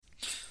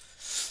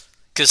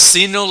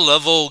Casino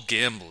level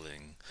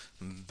gambling.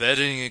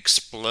 Betting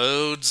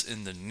explodes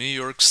in the New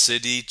York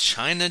City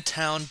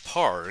Chinatown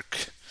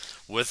Park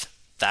with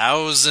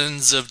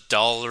thousands of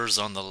dollars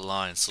on the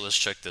line. So let's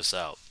check this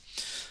out.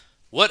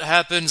 What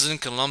happens in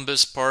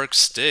Columbus Park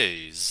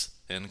stays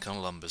in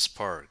Columbus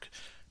Park.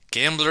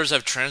 Gamblers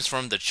have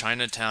transformed the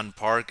Chinatown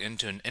Park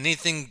into an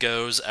anything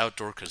goes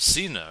outdoor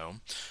casino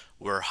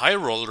where high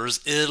rollers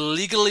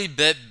illegally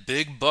bet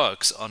big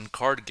bucks on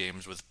card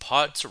games with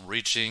pots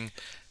reaching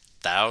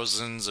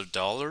thousands of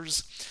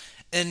dollars,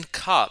 and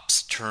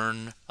cops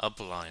turn a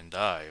blind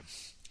eye.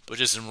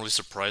 Which isn't really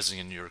surprising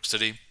in New York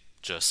City,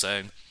 just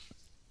saying.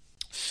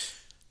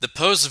 The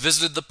Post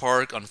visited the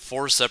park on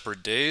 4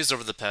 separate days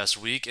over the past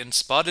week and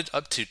spotted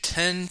up to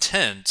 10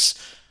 tents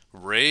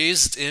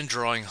raised and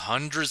drawing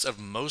hundreds of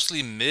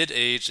mostly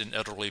mid-aged and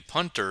elderly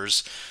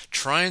punters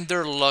trying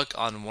their luck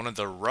on one of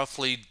the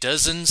roughly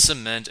dozen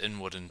cement and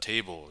wooden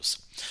tables.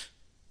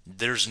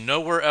 "There's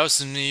nowhere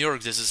else in New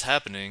York this is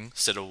happening,"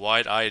 said a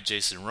wide-eyed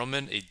Jason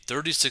Roman, a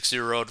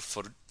 36-year-old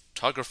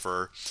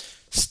photographer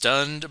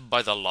stunned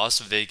by the Las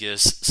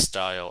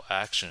Vegas-style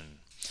action.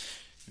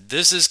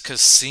 This is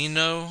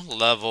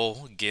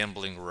casino-level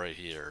gambling right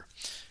here.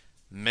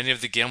 Many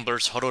of the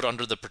gamblers huddled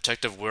under the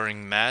protective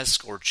wearing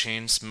masks or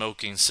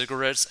chain-smoking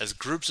cigarettes as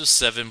groups of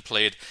 7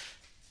 played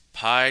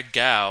Pai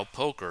Gow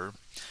poker,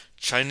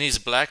 Chinese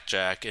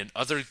blackjack, and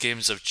other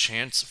games of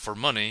chance for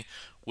money,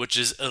 which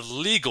is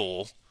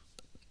illegal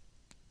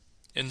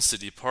in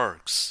city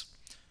parks.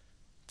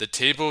 The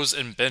tables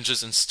and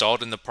benches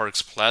installed in the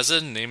park's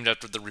plaza, named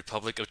after the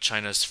Republic of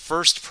China's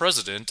first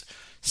president,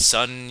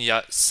 Sun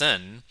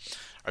Yat-sen,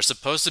 are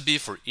supposed to be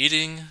for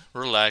eating,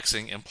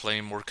 relaxing, and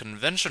playing more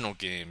conventional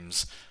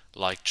games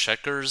like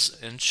checkers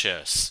and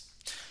chess.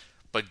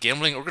 But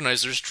gambling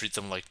organizers treat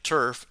them like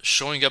turf,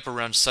 showing up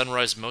around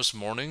sunrise most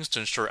mornings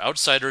to ensure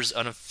outsiders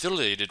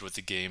unaffiliated with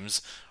the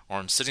games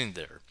aren't sitting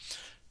there.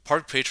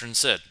 Park patrons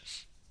said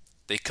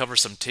they cover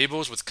some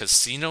tables with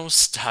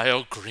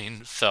casino-style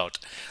green felt.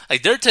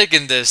 Like, they're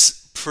taking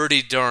this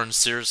pretty darn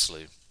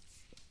seriously.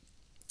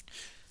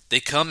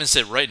 They come and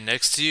sit right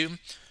next to you,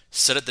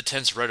 set at the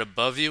tents right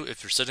above you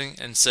if you're sitting,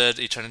 and said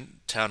a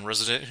Chinatown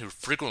resident who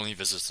frequently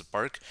visits the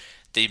park,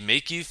 they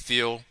make you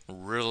feel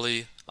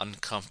really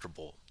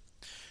uncomfortable.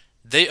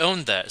 "They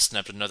own that,"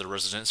 snapped another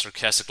resident,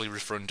 sarcastically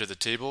referring to the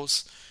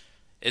tables.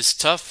 "It's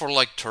tough for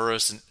like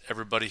tourists and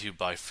everybody who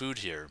buy food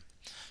here."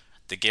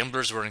 The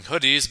gamblers wearing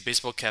hoodies,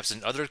 baseball caps,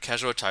 and other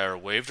casual attire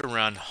waved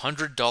around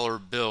 $100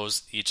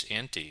 bills each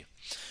ante.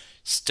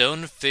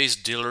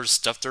 Stone-faced dealers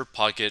stuffed their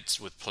pockets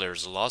with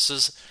players'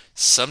 losses,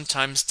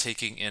 sometimes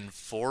taking in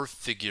 4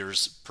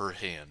 figures per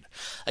hand.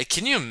 Like,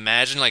 can you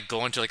imagine like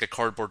going to like a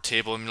cardboard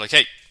table and be like,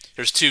 "Hey,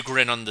 here's 2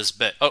 grand on this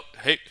bet. Oh,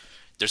 hey,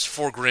 there's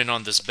 4 grand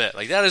on this bet."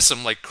 Like, that is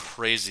some like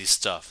crazy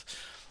stuff.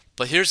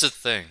 But here's the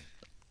thing: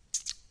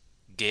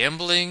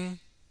 gambling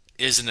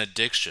is an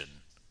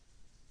addiction,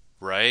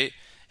 right?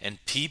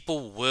 And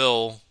people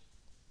will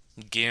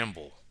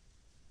gamble.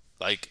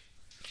 Like,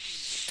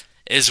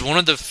 is one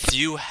of the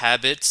few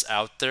habits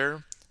out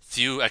there,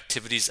 few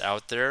activities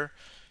out there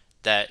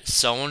that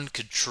someone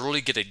could truly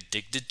get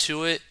addicted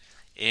to it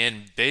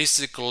and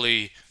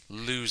basically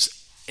lose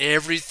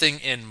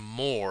everything and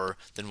more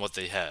than what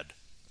they had.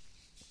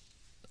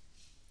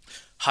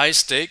 High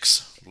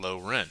stakes, low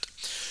rent.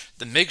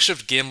 The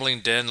makeshift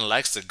gambling den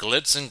lacks the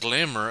glitz and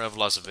glamour of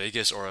Las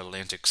Vegas or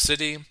Atlantic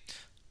City,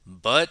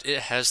 but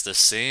it has the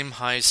same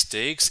high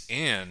stakes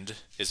and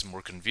is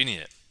more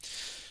convenient.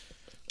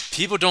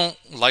 "People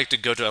don't like to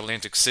go to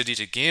Atlantic City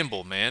to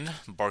gamble,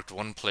 man," barked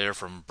one player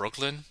from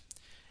Brooklyn.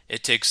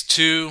 "It takes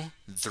 2,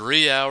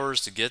 3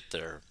 hours to get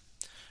there."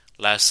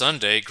 Last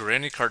Sunday,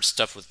 granny carts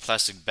stuffed with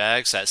plastic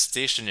bags sat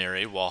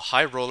stationary while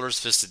high rollers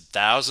fisted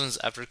thousands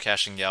after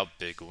cashing out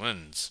big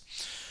wins.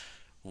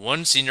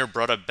 One senior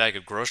brought a bag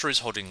of groceries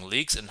holding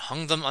leeks and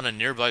hung them on a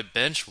nearby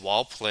bench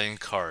while playing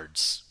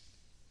cards.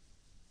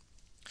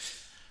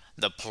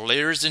 The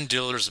players and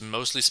dealers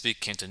mostly speak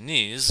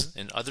Cantonese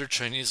and other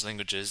Chinese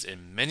languages,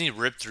 and many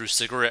rip through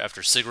cigarette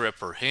after cigarette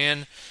per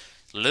hand,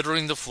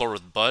 littering the floor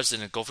with butts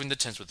and engulfing the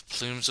tents with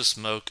plumes of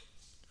smoke.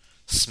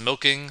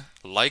 Smoking,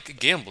 like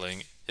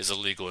gambling, is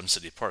illegal in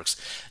city parks.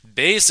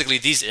 Basically,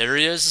 these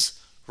areas,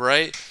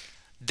 right?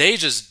 They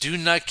just do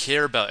not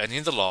care about any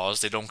of the laws.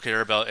 They don't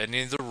care about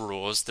any of the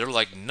rules. They're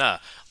like, nah,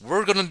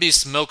 we're gonna be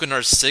smoking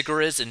our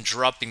cigarettes and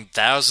dropping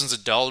thousands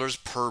of dollars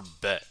per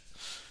bet.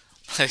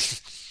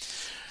 Like,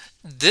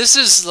 this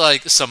is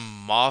like some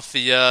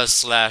mafia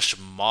slash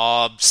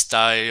mob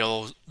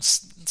style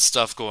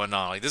stuff going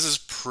on. Like, this is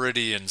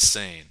pretty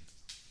insane.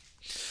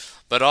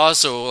 But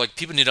also, like,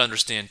 people need to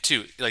understand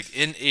too. Like,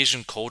 in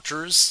Asian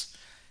cultures,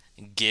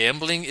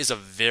 gambling is a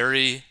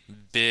very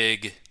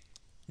big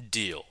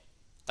deal.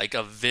 Like,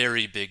 a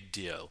very big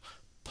deal.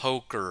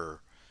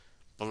 Poker,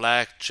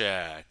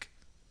 blackjack,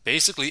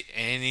 basically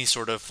any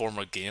sort of form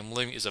of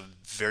gambling is a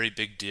very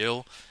big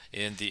deal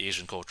in the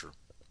Asian culture.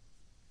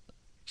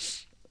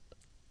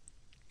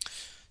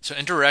 So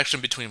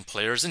interaction between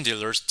players and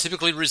dealers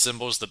typically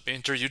resembles the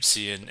banter you'd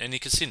see in any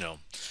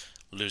casino.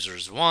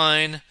 Losers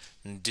whine,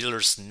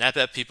 dealers snap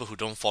at people who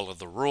don't follow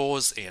the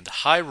rules, and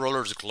high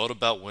rollers gloat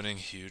about winning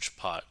huge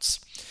pots.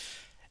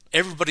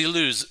 Everybody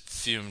lose,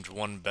 fumed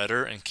one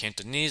bettor in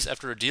Cantonese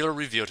after a dealer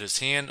revealed his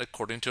hand,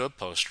 according to a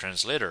post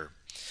translator.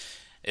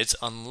 It's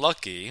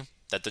unlucky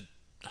that the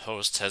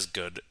host has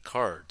good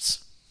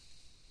cards.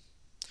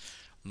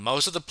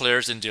 Most of the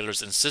players and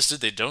dealers insisted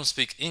they don't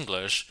speak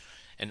English,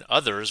 and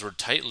others were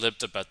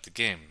tight-lipped about the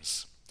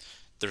games.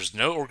 There's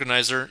no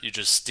organizer, you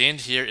just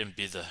stand here and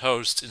be the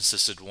host,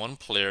 insisted one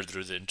player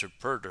through the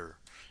interpreter.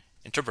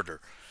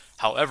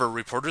 However,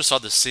 reporters saw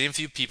the same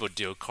few people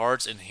deal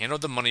cards and handle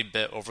the money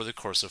bet over the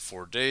course of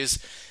 4 days,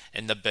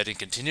 and the betting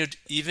continued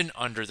even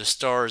under the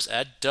stars.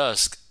 At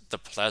dusk, the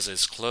plaza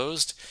is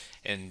closed,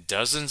 and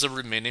dozens of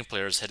remaining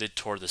players headed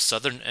toward the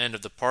southern end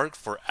of the park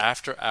for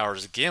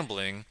after-hours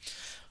gambling,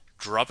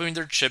 dropping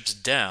their chips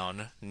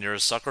down near a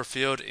soccer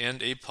field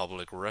and a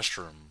public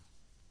restroom.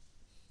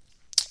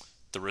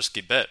 The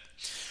risky bet.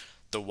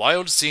 The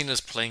wild scene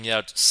is playing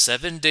out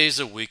 7 days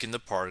a week in the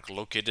park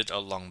located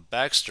along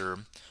Baxter,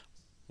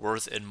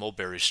 Worth, and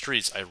Mulberry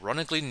Streets,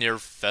 ironically near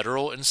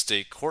federal and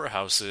state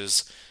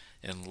courthouses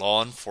and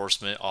law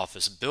enforcement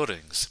office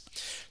buildings.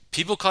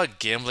 People caught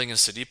gambling in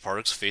city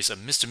parks face a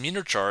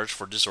misdemeanor charge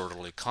for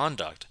disorderly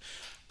conduct,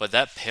 but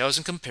that pales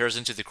in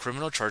comparison to the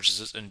criminal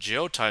charges and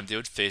jail time they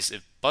would face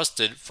if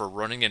busted for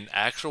running an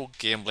actual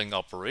gambling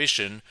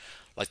operation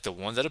like the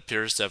one that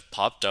appears to have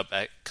popped up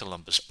at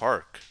Columbus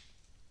Park.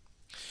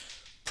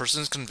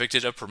 Persons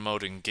convicted of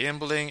promoting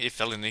gambling, a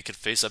felony, could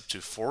face up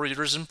to 4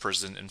 years in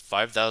prison and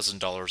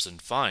 $5,000 in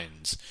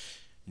fines.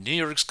 New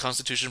York's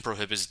constitution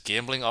prohibits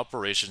gambling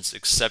operations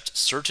except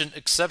certain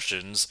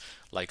exceptions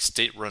like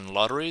state-run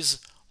lotteries,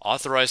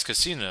 authorized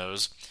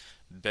casinos,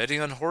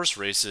 betting on horse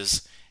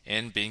races,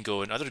 and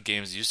bingo and other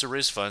games used to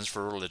raise funds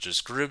for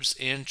religious groups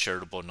and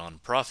charitable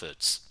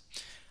nonprofits.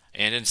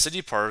 And in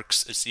city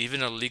parks, it's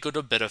even illegal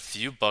to bet a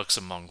few bucks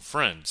among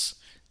friends.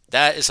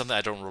 That is something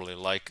I don't really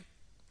like,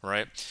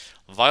 right?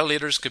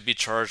 Violators could be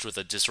charged with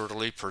a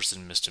disorderly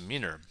person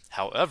misdemeanor.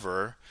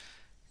 However,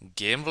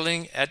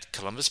 gambling at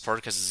Columbus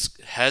Park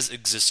has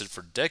existed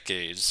for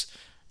decades,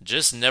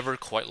 just never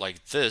quite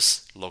like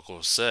this,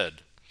 locals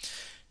said.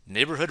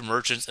 Neighborhood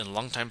merchants and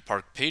longtime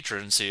park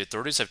patrons say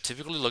authorities have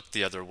typically looked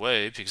the other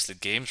way because the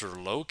games were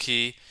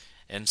low-key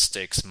and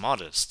stakes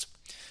modest.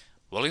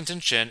 Wellington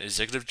Chen,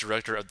 executive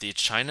director of the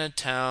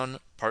Chinatown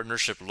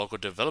Partnership Local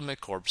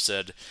Development Corp.,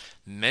 said,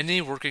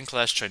 "Many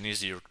working-class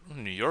Chinese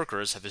New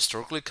Yorkers have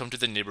historically come to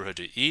the neighborhood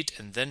to eat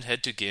and then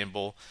head to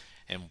gamble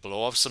and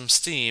blow off some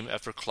steam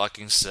after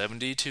clocking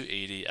 70 to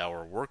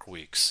 80-hour work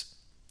weeks.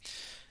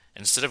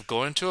 Instead of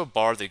going to a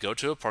bar, they go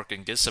to a park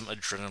and get some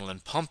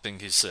adrenaline pumping,"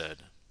 he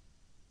said.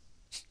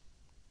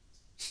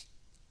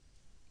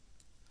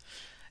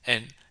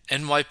 And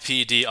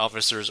NYPD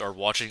officers are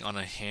watching on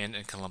a hand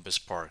in Columbus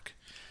Park.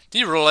 Do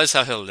you realize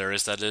how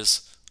hilarious that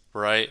is,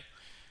 right?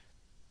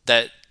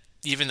 That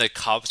even the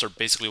cops are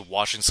basically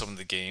watching some of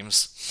the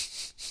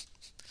games.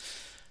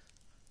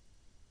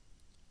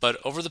 But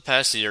over the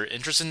past year,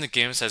 interest in the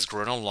games has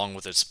grown along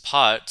with its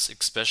pots,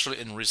 especially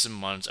in recent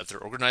months after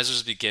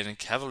organizers began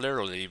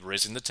cavalierly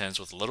raising the tents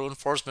with little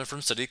enforcement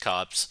from city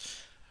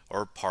cops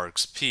or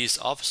parks peace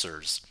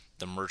officers,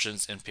 the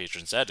merchants and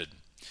patrons added.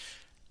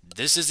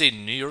 "This is a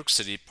New York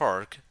City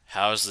park.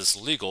 How is this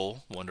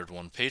legal?" wondered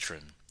one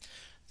patron.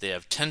 "They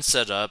have tents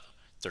set up.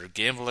 They're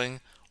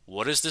gambling.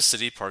 What is the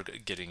city park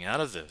getting out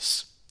of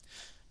this?"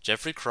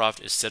 Jeffrey Croft,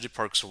 a city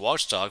park's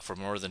watchdog for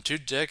more than 2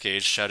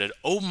 decades, shouted,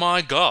 "Oh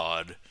my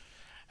God!"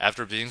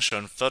 after being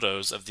shown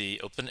photos of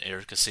the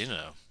open-air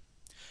casino.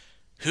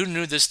 "Who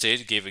knew the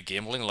state gave a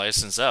gambling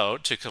license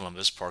out?" to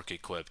Columbus Park, he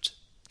quipped.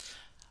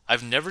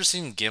 "I've never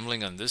seen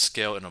gambling on this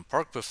scale in a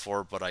park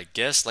before, but I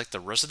guess like the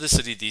rest of the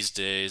city these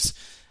days,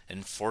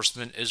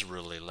 enforcement is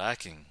really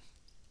lacking."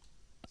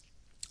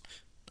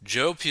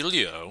 Joe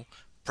Pilio,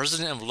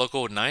 president of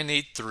Local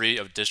 983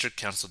 of District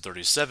Council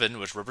 37,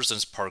 which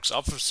represents parks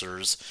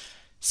officers,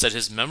 said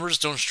his members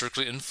don't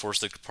strictly enforce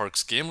the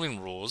park's gambling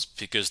rules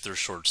because they're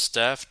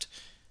short-staffed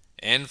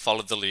and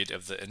followed the lead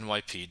of the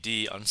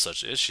NYPD on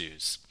such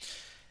issues.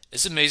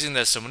 "It's amazing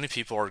that so many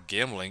people are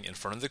gambling in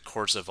front of the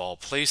courts of all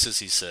places,"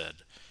 he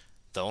said.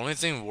 "The only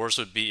thing worse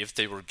would be if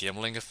they were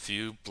gambling a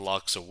few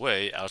blocks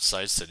away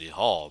outside City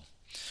Hall."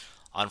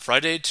 On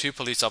Friday, 2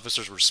 police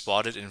officers were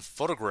spotted and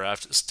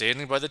photographed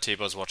standing by the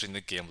tables watching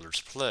the gamblers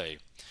play.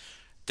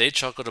 They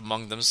chuckled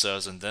among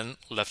themselves and then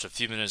left a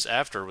few minutes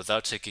after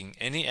without taking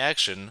any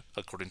action,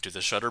 according to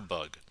the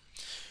Shutterbug.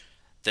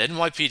 The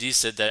NYPD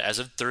said that as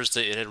of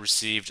Thursday it had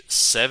received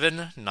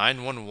 7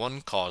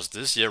 911 calls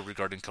this year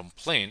regarding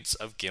complaints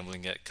of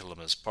gambling at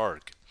Columbus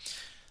Park.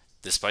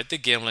 Despite the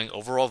gambling,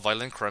 overall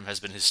violent crime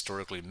has been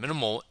historically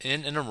minimal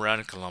in and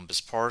around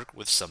Columbus Park,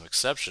 with some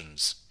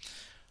exceptions.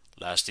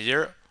 Last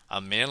year,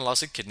 a man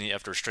lost a kidney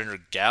after a stranger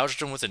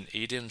gouged him with an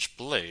 8-inch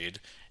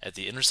blade at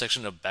the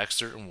intersection of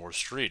Baxter and Worth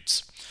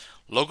Streets.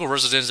 Local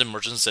residents and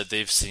merchants said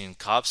they've seen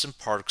cops and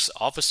parks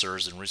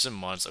officers in recent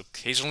months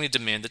occasionally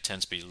demand the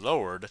tents be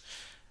lowered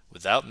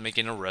without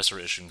making arrests or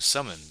issuing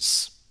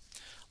summons.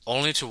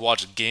 only to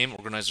watch game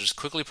organizers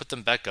quickly put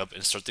them back up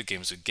and start the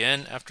games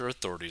again after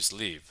authorities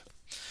leave.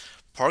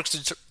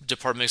 Parks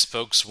Department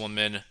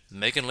spokeswoman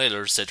Megan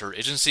Layler said her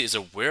agency is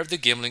aware of the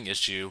gambling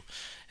issue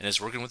and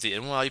is working with the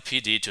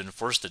NYPD to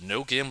enforce the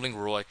no gambling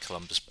rule at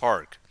Columbus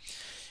Park.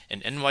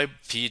 An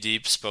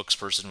NYPD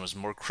spokesperson was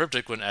more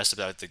cryptic when asked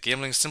about the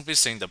gambling, simply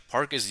saying the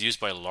park is used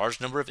by a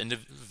large number of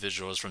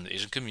individuals from the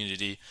Asian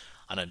community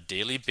on a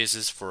daily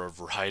basis for a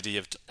variety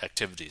of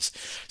activities.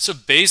 So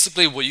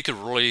basically, what you could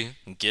really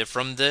get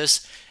from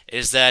this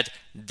is that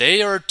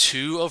they are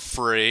too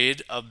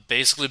afraid of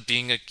basically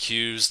being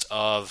accused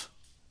of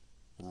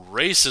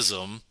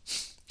racism,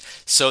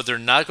 so they're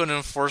not going to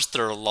enforce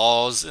their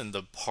laws in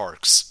the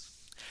parks.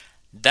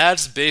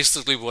 That's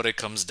basically what it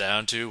comes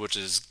down to, which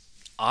is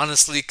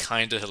honestly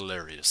kind of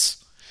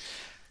hilarious.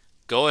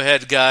 Go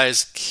ahead,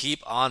 guys, keep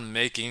on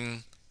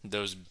making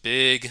those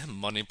big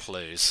money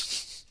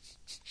plays.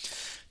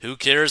 Who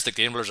cares? The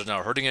gamblers are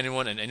not hurting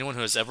anyone, and anyone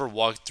who has ever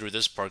walked through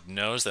this park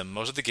knows that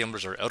most of the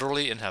gamblers are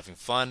elderly and having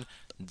fun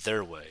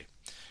their way.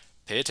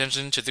 Pay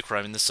attention to the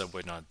crime in the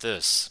subway, not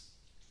this.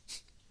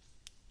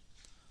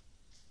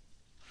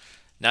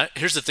 Now,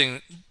 here's the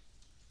thing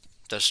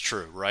that's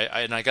true, right?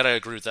 And I gotta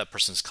agree with that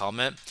person's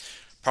comment.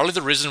 Partly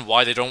the reason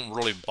why they don't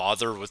really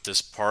bother with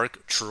this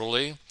park,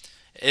 truly,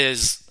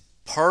 is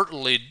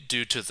partly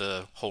due to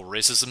the whole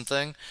racism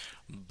thing,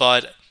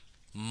 but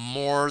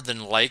more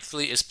than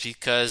likely is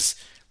because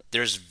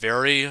there's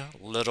very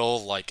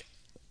little like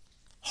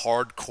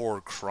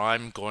hardcore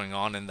crime going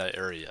on in that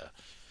area.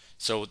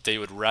 So they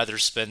would rather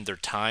spend their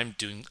time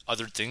doing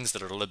other things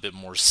that are a little bit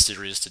more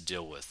serious to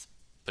deal with,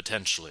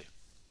 potentially.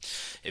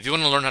 If you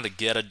want to learn how to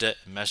get out of debt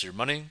and master your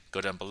money,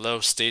 go down below.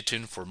 Stay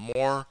tuned for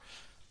more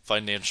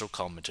financial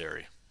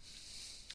commentary.